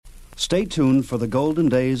Stay tuned for the golden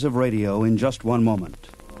days of radio in just one moment.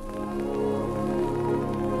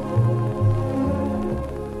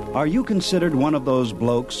 Are you considered one of those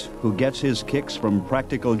blokes who gets his kicks from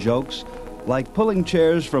practical jokes? Like pulling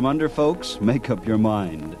chairs from under folks? Make up your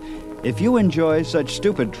mind. If you enjoy such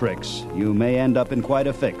stupid tricks, you may end up in quite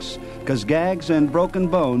a fix, 'cause gags and broken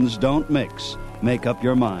bones don't mix. Make up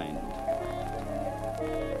your mind.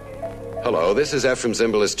 Hello, this is Ephraim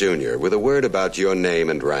Zimbalist Jr. with a word about your name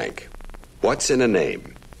and rank. What's in a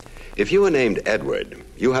name? If you are named Edward,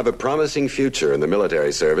 you have a promising future in the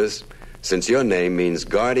military service, since your name means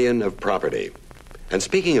guardian of property. And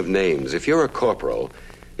speaking of names, if you're a corporal,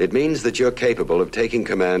 it means that you're capable of taking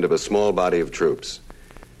command of a small body of troops.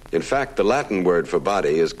 In fact, the Latin word for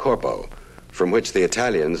body is corpo, from which the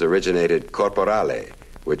Italians originated corporale,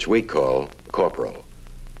 which we call corporal.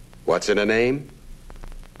 What's in a name?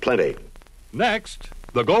 Plenty. Next,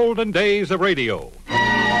 the golden days of radio.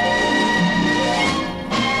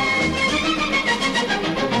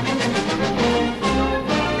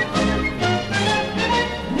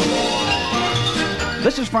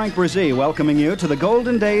 This is Frank Brzee welcoming you to the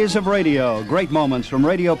golden days of radio. Great moments from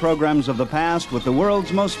radio programs of the past with the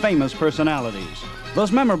world's most famous personalities.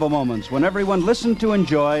 Those memorable moments when everyone listened to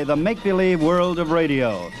enjoy the make-believe world of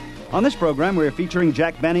radio. On this program, we're featuring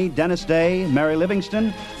Jack Benny, Dennis Day, Mary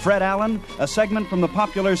Livingston, Fred Allen, a segment from the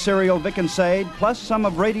popular serial Vic and Sade, plus some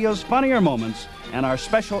of radio's funnier moments, and our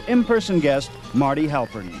special in-person guest, Marty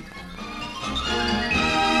Halpern.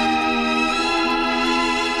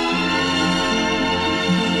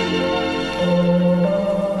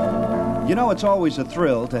 You know, it's always a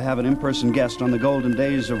thrill to have an in-person guest on the golden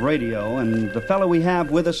days of radio, and the fellow we have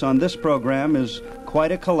with us on this program is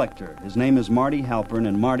quite a collector. His name is Marty Halpern,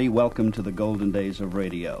 and Marty, welcome to the golden days of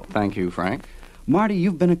radio. Thank you, Frank. Marty,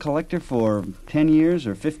 you've been a collector for 10 years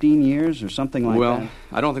or 15 years or something like that? Well,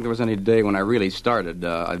 I don't think there was any day when I really started.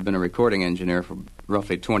 I've been a recording engineer for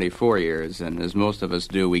roughly 24 years, and as most of us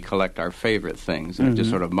do, we collect our favorite things, and it just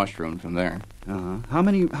sort of mushroomed from there. Uh-huh. How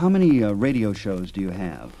many radio shows do you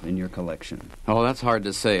have in your collection? Oh, that's hard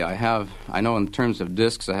to say. I know in terms of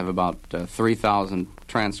discs, I have about 3,000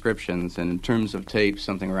 transcriptions, and in terms of tapes,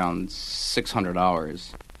 something around 600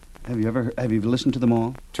 hours. Have you listened to them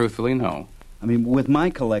all? Truthfully, no. I mean, with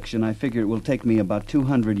my collection, I figure it will take me about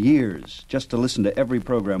 200 years just to listen to every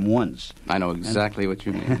program once. I know exactly what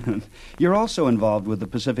you mean. You're also involved with the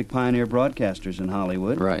Pacific Pioneer Broadcasters in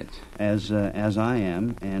Hollywood. Right. As I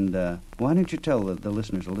am. And why don't you tell the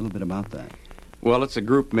listeners a little bit about that? Well, it's a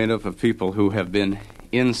group made up of people who have been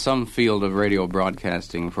in some field of radio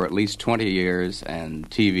broadcasting for at least 20 years and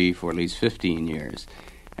TV for at least 15 years.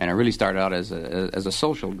 And it really started out as a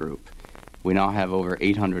social group. We now have over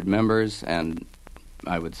 800 members, and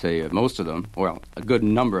I would say most of them, well, a good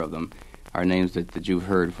number of them, are names that you've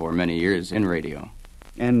heard for many years in radio.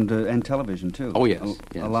 And television, too. Oh, yes.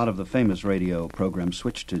 A lot of the famous radio programs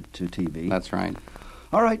switched to TV. That's right.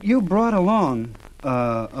 All right, you brought along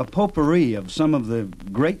a potpourri of some of the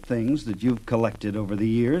great things that you've collected over the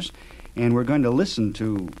years, and we're going to listen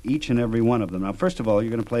to each and every one of them. Now, first of all, you're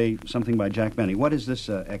going to play something by Jack Benny. What is this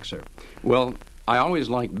excerpt? Well, I always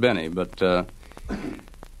liked Benny, but the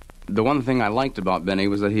one thing I liked about Benny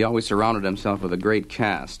was that he always surrounded himself with a great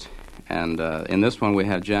cast. And in this one we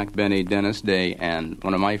have Jack Benny, Dennis Day, and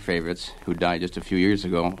one of my favorites, who died just a few years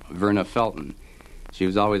ago, Verna Felton. She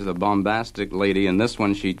was always the bombastic lady. In this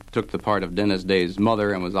one she took the part of Dennis Day's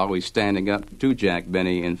mother and was always standing up to Jack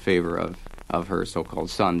Benny in favor of her so-called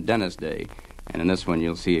son, Dennis Day. And in this one,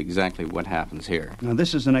 you'll see exactly what happens here. Now,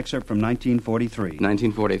 this is an excerpt from 1943.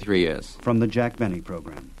 1943, yes. From the Jack Benny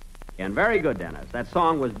program. And very good, Dennis. That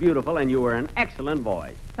song was beautiful, and you were an excellent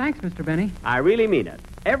voice. Thanks, Mr. Benny. I really mean it.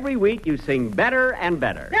 Every week you sing better and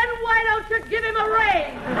better. Then why don't you give him a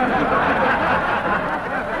raise?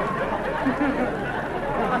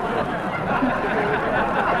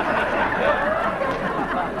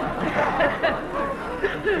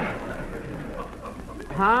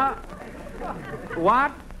 Huh?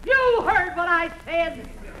 What? You heard what I said.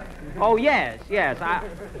 Oh, yes.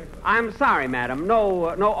 I'm sorry, madam.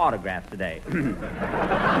 No autographs today.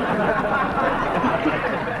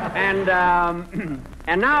 And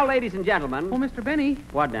now, ladies and gentlemen. Oh, Mr. Benny.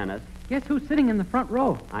 What, Dennis? Guess who's sitting in the front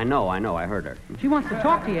row? I know. I heard her. She wants to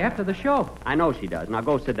talk to you after the show. I know she does. Now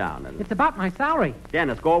go sit down. It's about my salary.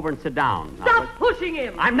 Dennis, go over and sit down. Stop pushing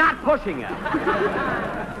him. I'm not pushing him.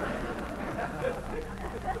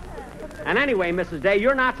 And anyway, Mrs. Day,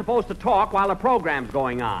 you're not supposed to talk while the program's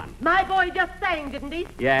going on. My boy just sang, didn't he?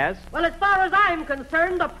 Yes. Well, as far as I'm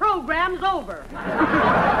concerned, the program's over.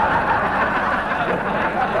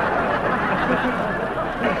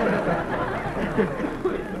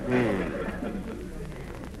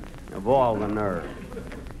 Of all the nerve.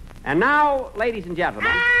 And now, ladies and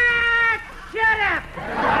gentlemen... Shut up!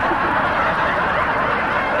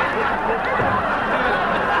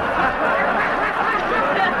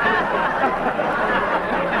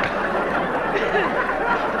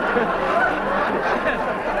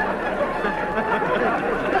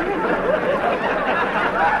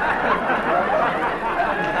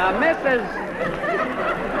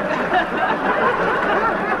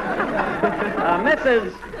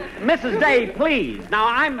 Mrs. Day, please. Now,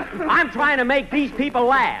 I'm trying to make these people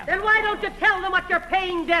laugh. Then why don't you tell them what you're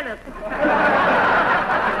paying Dennis?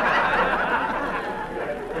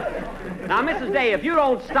 Now, Mrs. Day, if you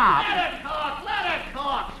don't stop... Let it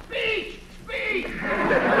talk. Speech.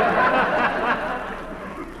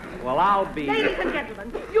 Well, I'll be... Ladies and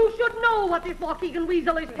gentlemen, you should know what this Waukegan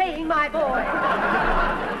weasel is paying my boy.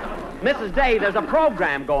 Mrs. Day, there's a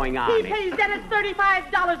program going on. He pays Dennis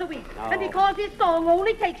 $35 a week. And because his song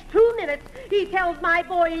only takes 2 minutes, he tells my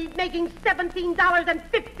boy he's making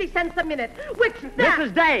 $17.50 a minute, which that...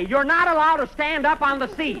 Mrs. Day, you're not allowed to stand up on the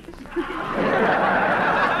seats.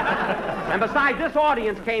 And besides, this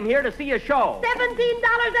audience came here to see a show.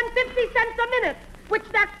 $17.50 a minute, which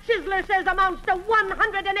that chiseler says amounts to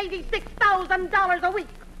 $186,000 a week.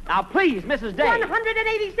 Now, please, Mrs. Day.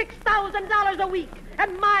 $186,000 a week.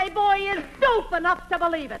 And my boy is dope enough to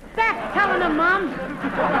believe it. That's telling him, Mom.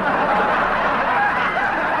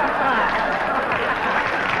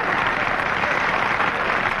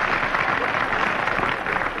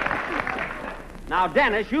 Now,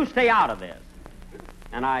 Dennis, you stay out of this.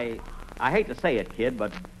 And I hate to say it, kid,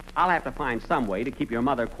 but I'll have to find some way to keep your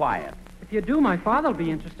mother quiet. If you do, my father'll be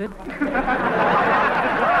interested.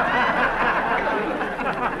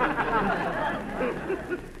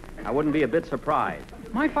 I wouldn't be a bit surprised.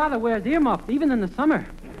 My father wears earmuffs even in the summer.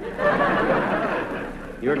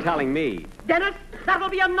 You're telling me. Dennis, that'll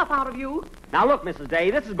be enough out of you. Now, look, Mrs.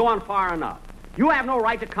 Day, this has gone far enough. You have no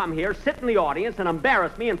right to come here, sit in the audience, and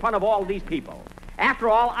embarrass me in front of all these people. After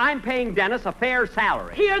all, I'm paying Dennis a fair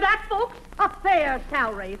salary. Hear that, folks? A fair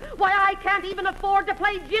salary. Why, I can't even afford to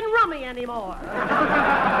play gin rummy anymore.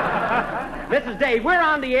 Mrs. Day, we're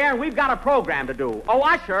on the air, and we've got a program to do. Oh,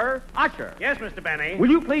 Usher. Yes, Mr. Benny.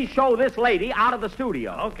 Will you please show this lady out of the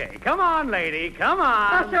studio? Okay, come on, lady, come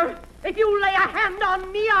on. Usher, if you lay a hand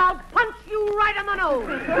on me, I'll punch you right in the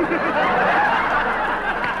nose.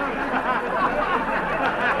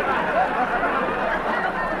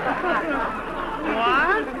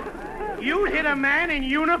 What? You'd hit a man in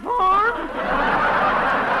uniform?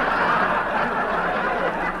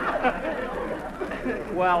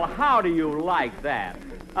 Well, how do you like that?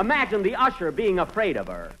 Imagine the usher being afraid of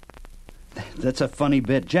her. That's a funny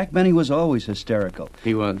bit. Jack Benny was always hysterical.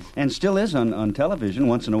 He was. And still is on television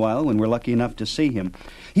once in a while when we're lucky enough to see him.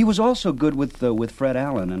 He was also good with Fred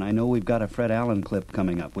Allen, and I know we've got a Fred Allen clip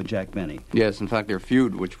coming up with Jack Benny. Yes, in fact, their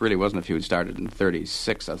feud, which really wasn't a feud, started in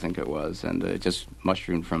 1936, I think it was, and it just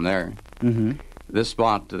mushroomed from there. Mm-hmm. This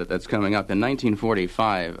spot that's coming up, in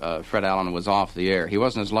 1945, Fred Allen was off the air. He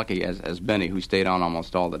wasn't as lucky as Benny, who stayed on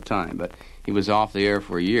almost all the time, but he was off the air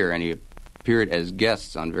for a year, and he appeared as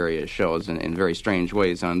guests on various shows in very strange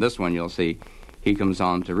ways. On this one, you'll see he comes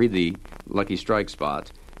on to read the Lucky Strike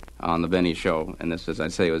spot on the Benny Show, and this, as I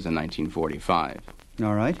say, was in 1945.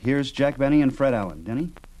 All right, here's Jack Benny and Fred Allen.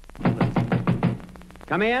 Denny?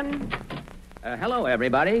 Come in. Hello,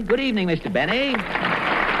 everybody. Good evening, Mr. Benny.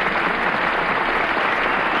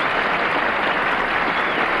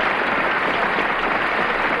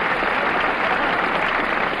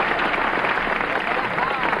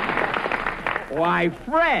 Why,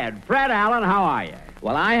 Fred Allen, how are you?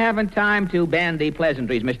 Well, I haven't time to bandy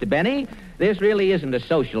pleasantries, Mr. Benny. This really isn't a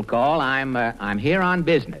social call. I'm here on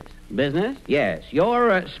business. Business? Yes,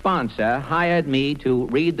 your sponsor hired me to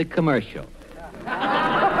read the commercial.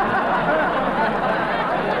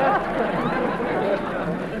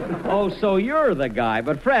 Oh, so you're the guy.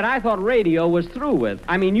 But, Fred, I thought radio was through with...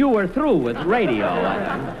 you were through with radio.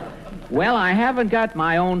 Well, I haven't got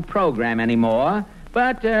my own program anymore,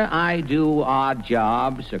 but I do odd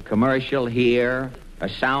jobs, a commercial here, a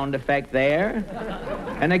sound effect there,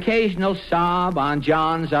 an occasional sob on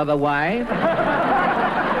John's other wife.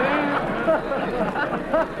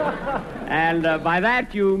 And by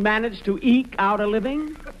that, you managed to eke out a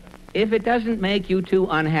living? If it doesn't make you too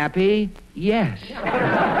unhappy, yes.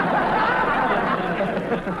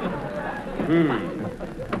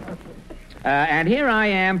 And here I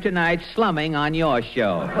am tonight slumming on your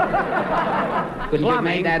show.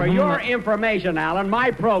 Slumming, for your information, Alan,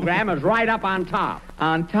 my program is right up on top.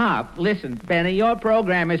 On top? Listen, Benny, your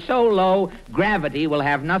program is so low, gravity will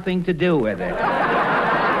have nothing to do with it.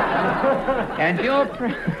 And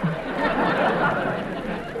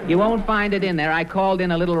You won't find it in there. I called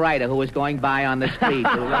in a little writer who was going by on the street.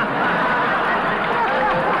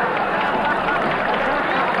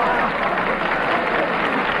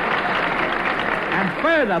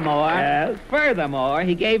 And furthermore,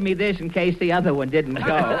 he gave me this in case the other one didn't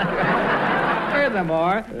go.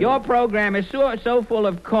 Furthermore, your program is so full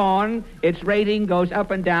of corn, its rating goes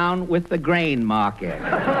up and down with the grain market.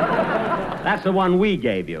 That's the one we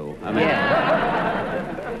gave you. Yes.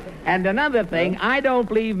 And another thing, I don't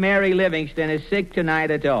believe Mary Livingston is sick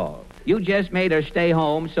tonight at all. You just made her stay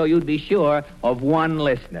home so you'd be sure of one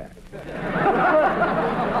listener.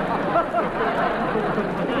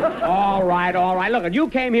 All right. Look, you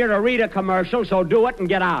came here to read a commercial, so do it and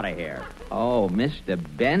get out of here. Oh, Mr.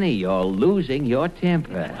 Benny, you're losing your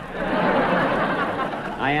temper.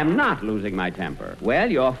 I am not losing my temper.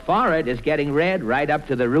 Well, your forehead is getting red right up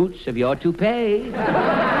to the roots of your toupee.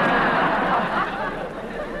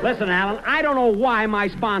 Listen, Alan, I don't know why my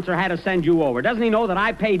sponsor had to send you over. Doesn't he know that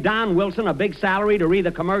I pay Don Wilson a big salary to read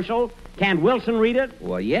the commercial? Can't Wilson read it?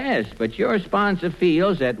 Well, yes, but your sponsor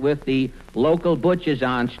feels that with the local butchers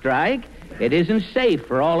on strike, it isn't safe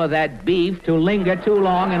for all of that beef to linger too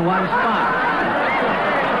long in one spot.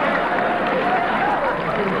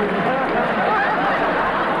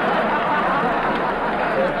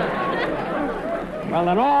 Well,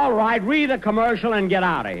 then, all right, read the commercial and get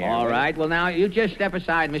out of here. All right, well, now, you just step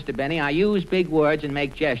aside, Mr. Benny. I use big words and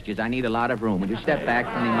make gestures. I need a lot of room. Would you step back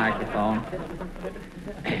from the microphone?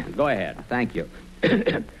 Go ahead. Thank you.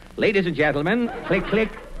 Ladies and gentlemen, click, click,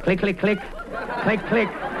 click, click, click, click, click, click,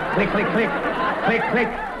 click, click, click, click,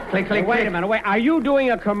 click, click. Wait a minute, wait. Are you doing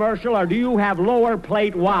a commercial or do you have lower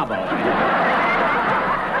plate wobble?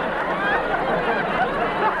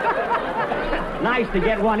 Nice to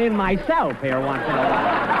get one in myself here once in a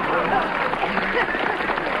while.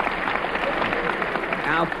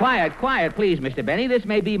 Now, quiet, please, Mr. Benny. This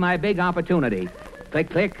may be my big opportunity. Click,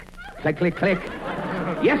 click, click, click, click.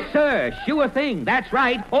 Yes, sir. Sure thing. That's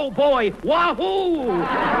right. Oh, boy. Wahoo!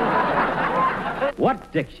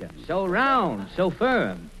 What diction? So round, so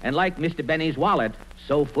firm, and like Mr. Benny's wallet,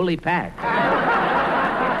 so fully packed.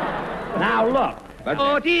 Now, look.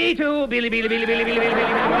 42, Billy, Billy, Billy, Billy, Billy, Billy, Billy,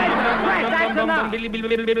 Fred, that's enough.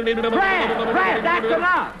 Fred, that's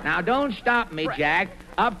enough. Now, don't stop me, Jack.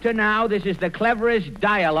 Up to now, this is the cleverest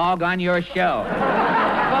dialogue on your show.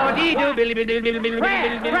 Fred,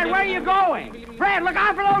 where are you going? Fred, look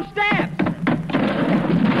out for those steps.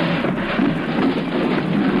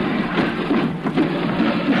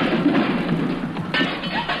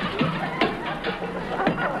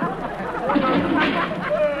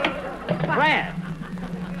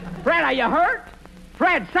 Fred, are you hurt?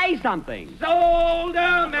 Fred, say something. Sold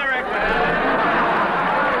America.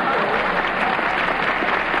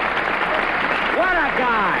 What a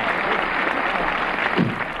guy.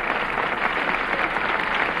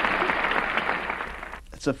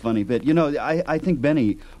 That's a funny bit. You know, I think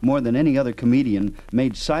Benny, more than any other comedian,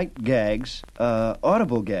 made sight gags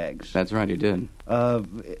audible gags. That's right, he did.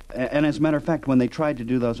 And as a matter of fact, when they tried to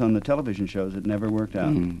do those on the television shows, it never worked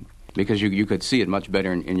out. Because you could see it much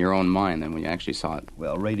better in your own mind than when you actually saw it.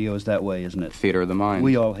 Well, radio is that way, isn't it? Theater of the mind.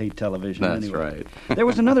 We all hate television That's anyway. right. There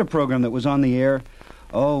was another program that was on the air,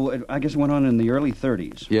 I guess it went on in the early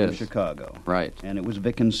 30s in Chicago. Right. And it was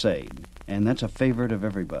Vic and Sade. And that's a favorite of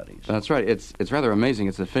everybody's. That's right. It's rather amazing.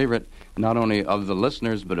 It's a favorite not only of the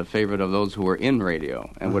listeners, but a favorite of those who are in radio.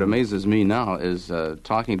 And what amazes me now is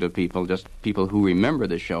talking to people, just people who remember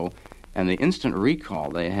the show, and the instant recall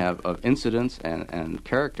they have of incidents and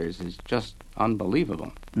characters is just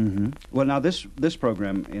unbelievable. Mm-hmm. Well, now this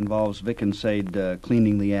program involves Vic and Sade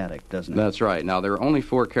cleaning the attic, doesn't it? That's right. Now, there are only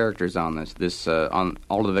 4 characters on this on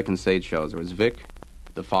all of the Vic and Sade shows. There was Vic,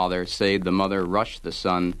 the father, Sade, the mother, Rush, the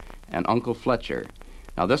son, and Uncle Fletcher.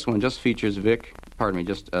 Now, this one just features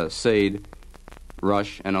Sade,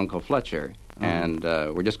 Rush, and Uncle Fletcher. And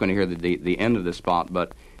we're just going to hear the end of the spot,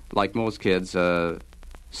 but like most kids,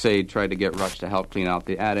 Sade tried to get Rush to help clean out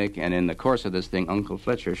the attic, and in the course of this thing, Uncle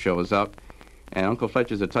Fletcher shows up. And Uncle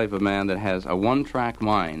Fletcher's the type of man that has a one-track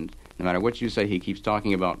mind. No matter what you say, he keeps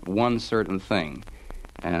talking about one certain thing.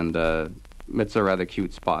 And it's a rather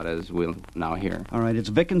cute spot, as we'll now hear. All right, it's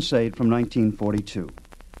Vic and Sade from 1942.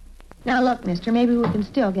 Now, look, mister, maybe we can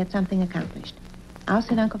still get something accomplished. I'll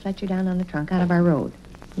sit Uncle Fletcher down on the trunk out of our road.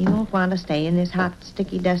 You won't want to stay in this hot,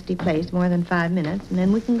 sticky, dusty place more than 5 minutes, and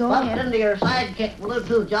then we can go ahead. Bumped into your sidekick,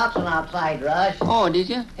 Bluetooth Johnson, outside, Rush. Oh, did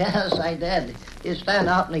you? Yes, I did. You stand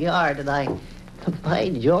out in the yard, and by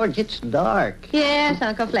George, it's dark. Yes,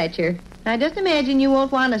 Uncle Fletcher. Now, just imagine you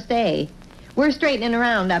won't want to stay. We're straightening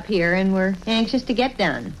around up here, and we're anxious to get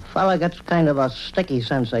done. Fella gets kind of a sticky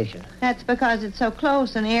sensation. That's because it's so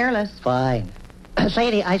close and airless. Fine.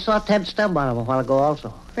 Sadie, I saw Ted Stembottom a while ago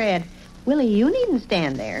also. Fred, Willie, you needn't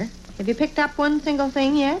stand there. Have you picked up one single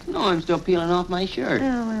thing yet? No, I'm still peeling off my shirt.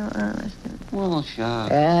 Oh, well, honest. Well,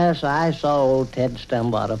 shucks. Yes, I saw old Ted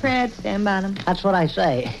Stembottom. Fred Stembottom. That's what I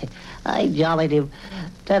say. I jollied him.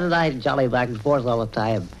 Ted and I jolly back and forth all the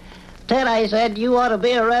time. Ted, I said, you ought to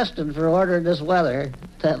be arrested for ordering this weather.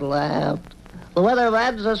 Ted laughed. The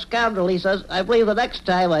weatherman's a scoundrel, he says. I believe the next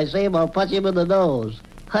time I see him, I'll punch him in the nose.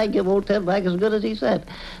 I give old Ted back as good as he said.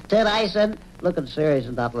 Ted, I said, looking serious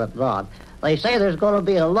and not letting on. They say there's going to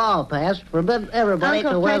be a law passed forbidding everybody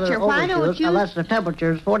Uncle to wear Fletcher, their why don't overshoes you- unless the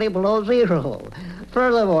temperature's 40 below zero.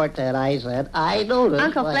 Furthermore, Ted, I said, I noticed...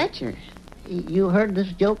 Uncle Fletcher. You heard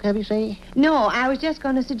this joke, have you, Sadie? No, I was just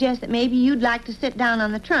going to suggest that maybe you'd like to sit down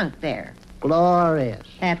on the trunk there. Glorious.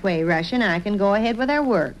 That way, Rush and I can go ahead with our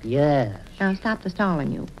work. Yes. Now, stop the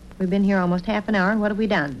stalling, you. We've been here almost half an hour, and what have we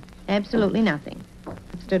done? Absolutely nothing.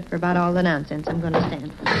 I've stood for about all the nonsense I'm going to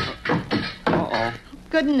stand for. Uh-oh.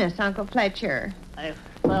 Goodness, Uncle Fletcher. I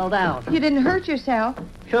fell down. You didn't hurt yourself.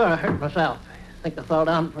 Sure, I hurt myself. Think I fell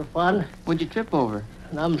down for fun. What'd you trip over?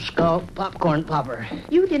 Numbskull popcorn popper.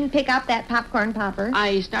 You didn't pick up that popcorn popper.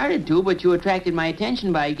 I started to, but you attracted my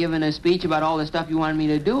attention by giving a speech about all the stuff you wanted me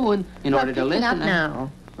to do, and in order to Pick it listen... up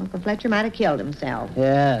now. Uncle Fletcher might have killed himself.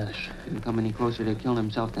 Yes. Didn't come any closer to killing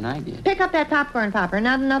himself than I did. Pick up that popcorn popper,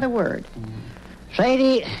 not another word.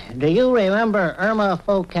 Sadie, do you remember Irma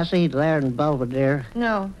Focassi there in Belvedere?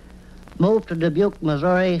 No, Moved to Dubuque,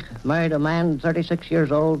 Missouri, married a man 36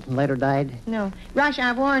 years old, and later died. no. Rush,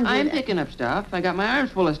 I warned you. I'm picking up stuff. I got my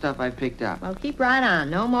arms full of stuff I've picked up. Well, keep right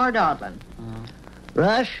on. No more dawdling.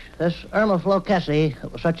 Rush, this Irma Focassi,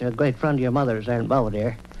 that was such a great friend of your mother's there in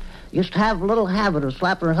Belvedere, used to have a little habit of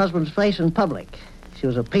slapping her husband's face in public. She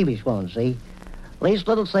was a peevish one, see? Least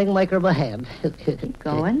little thing make her mad. Keep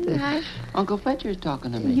going, Rush. Uncle Fletcher's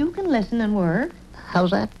talking to me. You can listen and work.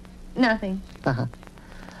 How's that? Nothing. Uh-huh.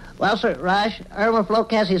 Well, sir, Rush, Irma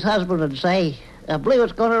Flocassi's husband would say, I believe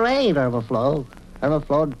it's going to rain, Irma Flo. Irma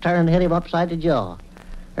Flo would turn and hit him upside the jaw.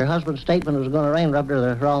 Her husband's statement was going to rain rubbed her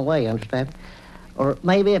the wrong way, you understand? Or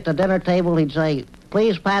maybe at the dinner table he'd say,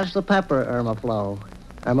 please pass the pepper, Irma Flo.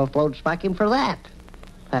 Irma Flo'd smack him for that.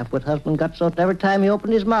 Half-wit husband got so that every time he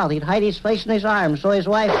opened his mouth, he'd hide his face in his arms so his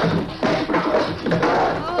wife... Oh,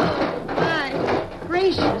 my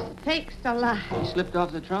gracious. Takes a lot. He slipped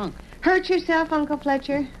off the trunk. Hurt yourself, Uncle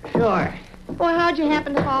Fletcher? Sure. Well, how'd you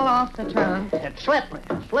happen to fall off the trunk? It slipped me.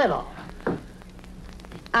 It slid off.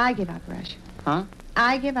 I give up, Rush. Huh?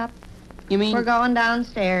 I give up. You mean... We're going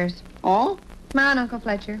downstairs. Oh? Come on, Uncle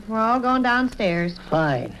Fletcher. We're all going downstairs.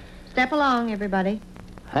 Fine. Step along, everybody.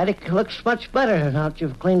 Attic looks much better now that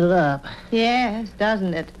you've cleaned it up. Yes,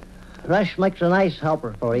 doesn't it? Rush makes a nice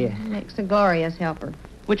helper for you. Makes a glorious helper.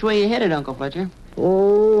 Which way you headed, Uncle Fletcher?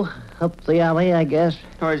 Oh, up the alley, I guess.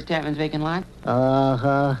 Towards Tapman's vacant lot?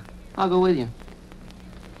 Uh-huh. I'll go with you.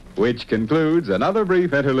 Which concludes another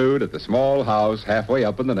brief interlude at the small house halfway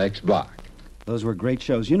up in the next block. Those were great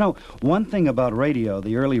shows. You know, one thing about radio,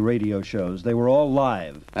 the early radio shows, they were all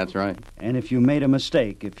live. That's right. And if you made a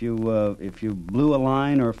mistake, if you blew a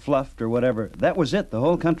line or fluffed or whatever, that was it. The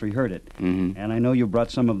whole country heard it. Mm-hmm. And I know you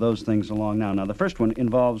brought some of those things along now. Now, the first one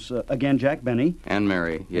involves, again, Jack Benny. And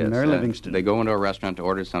Mary, yes. Mary Livingston. They go into a restaurant to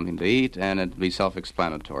order something to eat, and it'd be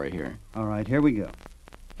self-explanatory here. All right, here we go.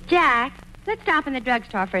 Jack, let's stop in the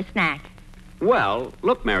drugstore for a snack. Well,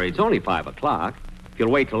 look, Mary, it's only 5 o'clock. If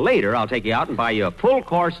you'll wait till later, I'll take you out and buy you a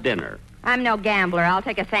full-course dinner. I'm no gambler. I'll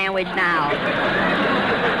take a sandwich now.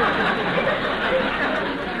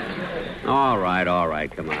 All right,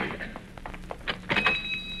 come on.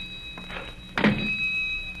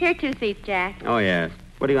 Here are 2 seats, Jack. Oh, yes.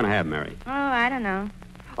 What are you going to have, Mary? Oh, I don't know.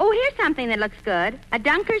 Oh, here's something that looks good. A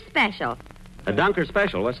Dunker Special. A Dunker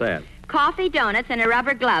Special? What's that? Coffee, donuts, and a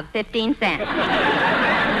rubber glove, 15 cents.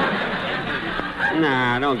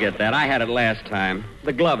 Nah, don't get that. I had it last time.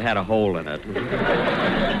 The glove had a hole in it.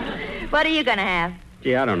 What are you going to have?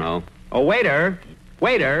 Gee, I don't know. Oh, waiter!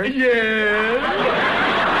 Waiter! Yes?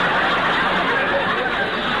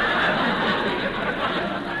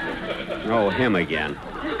 Oh, him again.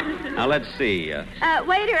 Now, let's see.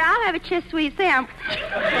 Waiter, I'll have a Chiss Sweet Sam.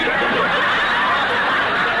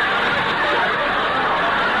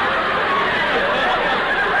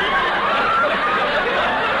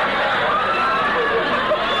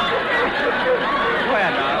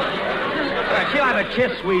 She'll have a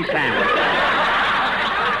Chiss Sweet sandwich.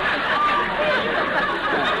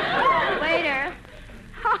 Waiter,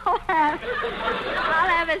 I'll have I'll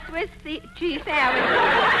have a Swiss cheese sandwich.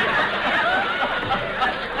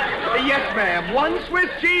 Yes, ma'am. One Swiss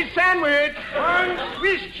cheese sandwich. One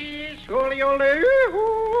Swiss cheese. Holy ole.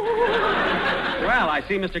 Well, I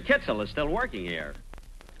see Mr. Kitzel is still working here.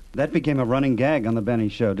 That became a running gag on the Benny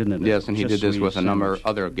Show, didn't it? Yes, and he Just did this sweet with a number of sandwich.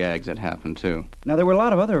 other gags that happened, too. Now, there were a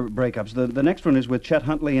lot of other breakups. The next one is with Chet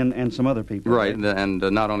Huntley and some other people. Right, and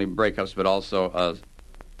not only breakups, but also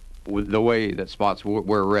with the way that spots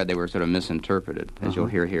were read, they were sort of misinterpreted, as you'll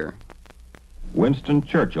hear here. Winston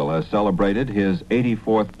Churchill has celebrated his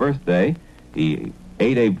 84th birthday. He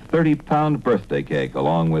ate a 30-pound birthday cake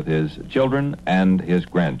along with his children and his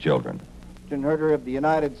grandchildren. Herder of the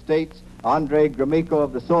United States, Andrei Gromyko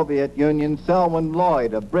of the Soviet Union, Selwyn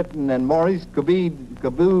Lloyd of Britain, and Maurice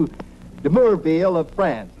Cabou de Mourville of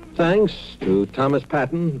France. Thanks to Thomas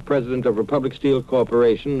Patton, president of Republic Steel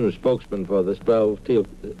Corporation, who's spokesman for the 12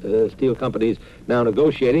 steel companies now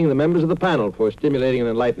negotiating, the members of the panel for stimulating and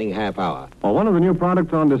enlightening half hour. Well, one of the new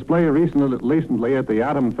products on display recently at the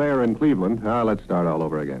Atom Fair in Cleveland. Let's start all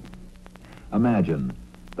over again. Imagine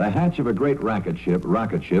the hatch of a great rocket ship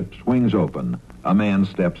swings open. A man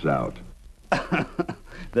steps out.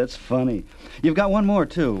 That's funny. You've got one more,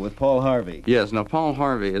 too, with Paul Harvey. Yes, now Paul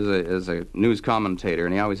Harvey is a news commentator,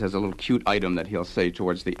 and he always has a little cute item that he'll say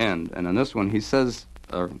towards the end. And in this one, he says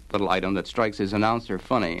a little item that strikes his announcer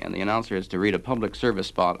funny, and the announcer is to read a public service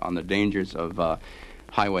spot on the dangers of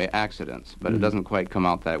highway accidents. But it doesn't quite come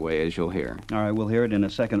out that way, as you'll hear. All right, we'll hear it in a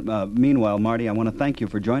second. Meanwhile, Marty, I want to thank you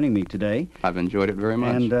for joining me today. I've enjoyed it very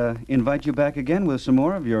much. And invite you back again with some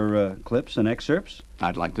more of your clips and excerpts.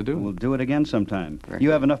 I'd like to do it. We'll do it again sometime. Very you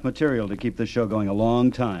have enough material to keep this show going a long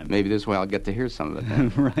time. Maybe this way I'll get to hear some of it then.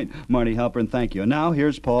 Right. Marty Halpern, thank you. And now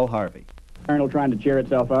here's Paul Harvey. Journal trying to cheer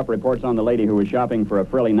itself up reports on the lady who was shopping for a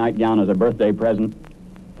frilly nightgown as a birthday present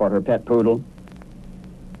for her pet poodle.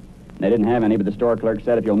 They didn't have any, but the store clerk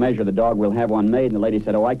said, if you'll measure the dog, we'll have one made. And the lady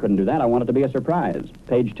said, oh, I couldn't do that. I want it to be a surprise.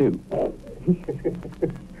 Page 2.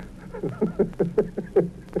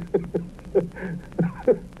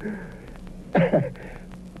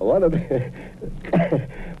 One of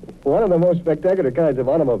the most spectacular kinds of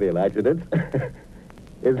automobile accidents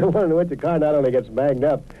is the one in which a car not only gets banged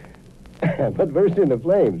up, but bursts into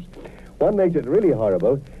flames. What makes it really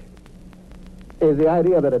horrible is the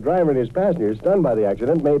idea that a driver and his passengers, stunned by the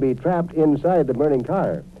accident, may be trapped inside the burning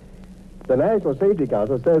car. The National Safety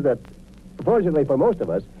Council says that, fortunately for most of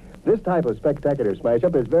us, this type of spectacular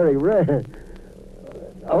smash-up is very rare.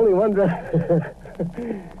 Only one driver...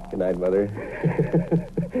 Good night, Mother.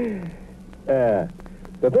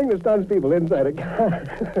 The thing that stuns people inside a car,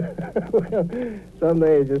 well, some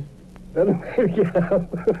days just doesn't make it out.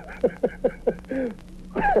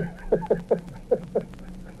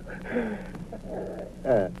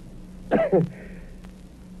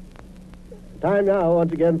 Time now,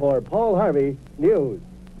 once again, for Paul Harvey News.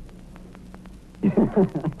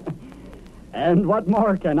 And what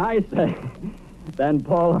more can I say than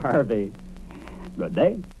Paul Harvey? Good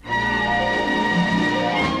day.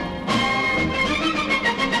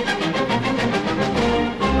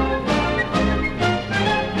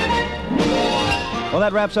 Well,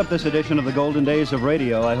 that wraps up this edition of the Golden Days of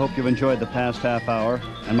Radio. I hope you've enjoyed the past half hour,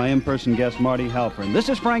 and my in-person guest, Marty Halpern. This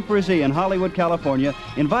is Frank Brzee in Hollywood, California,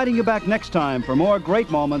 inviting you back next time for more great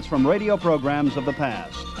moments from radio programs of the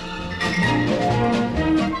past.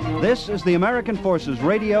 This is the American Forces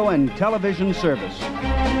Radio and Television Service.